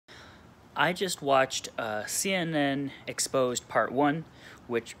I just watched CNN Exposed Part 1,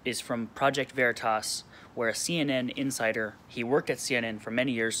 which is from Project Veritas, where a CNN insider, he worked at CNN for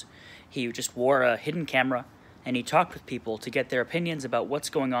many years, he just wore a hidden camera, and he talked with people to get their opinions about what's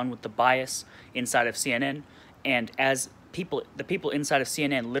going on with the bias inside of CNN, and as the people inside of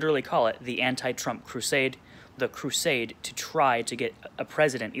CNN literally call it the anti-Trump crusade, the crusade to try to get a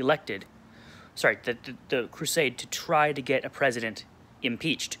president elected. Sorry, the crusade to try to get a president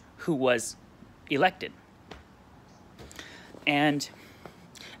impeached who was elected. And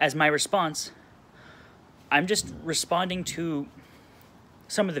as my response, I'm just responding to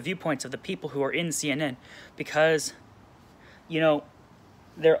some of the viewpoints of the people who are in CNN because, you know,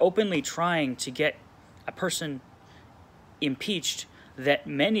 they're openly trying to get a person impeached that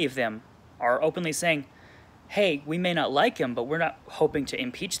many of them are openly saying, hey, we may not like him, but we're not hoping to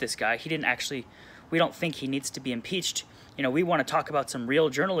impeach this guy. He didn't actually, we don't think he needs to be impeached. You know, we want to talk about some real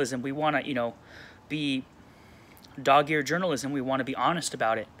journalism. We want to, you know, be dog-eared journalism. We want to be honest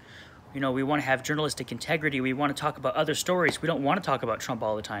about it. You know, we want to have journalistic integrity. We want to talk about other stories. We don't want to talk about Trump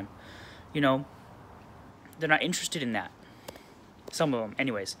all the time. You know, they're not interested in that. Some of them,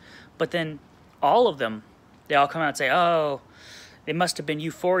 anyways. But then all of them, they all come out and say, oh, it must have been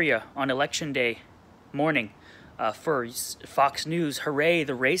euphoria on Election Day morning for Fox News. Hooray,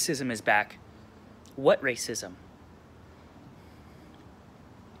 the racism is back. What racism?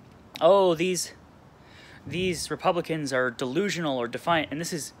 Oh, these Republicans are delusional or defiant. And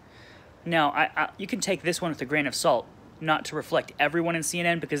this is, now, you can take this one with a grain of salt, not to reflect everyone in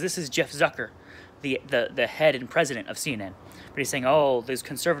CNN, because this is Jeff Zucker, the head and president of CNN. But he's saying, oh, these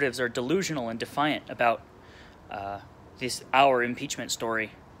conservatives are delusional and defiant about our impeachment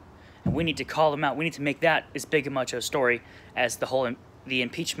story. And we need to call them out. We need to make that as big a much a story as the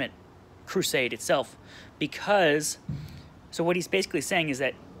impeachment crusade itself. Because, so what he's basically saying is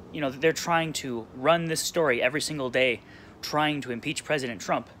that, you know, they're trying to run this story every single day, trying to impeach President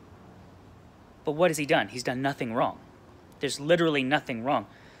Trump. But what has he done? He's done nothing wrong. There's literally nothing wrong.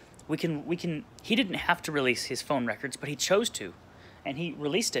 He didn't have to release his phone records, but he chose to. And he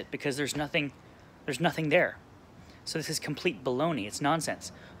released it because there's nothing there. So this is complete baloney. It's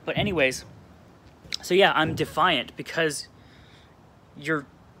nonsense. But anyways, so yeah, I'm defiant because you're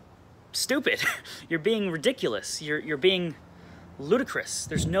stupid. You're being ridiculous. You're being ludicrous.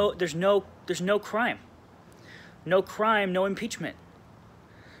 There's no crime. No crime, no impeachment.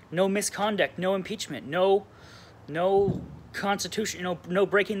 No misconduct, no impeachment. No Constitution, no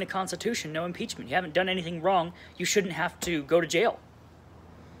breaking the Constitution, no impeachment. You haven't done anything wrong. You shouldn't have to go to jail.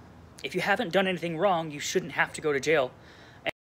 If you haven't done anything wrong, you shouldn't have to go to jail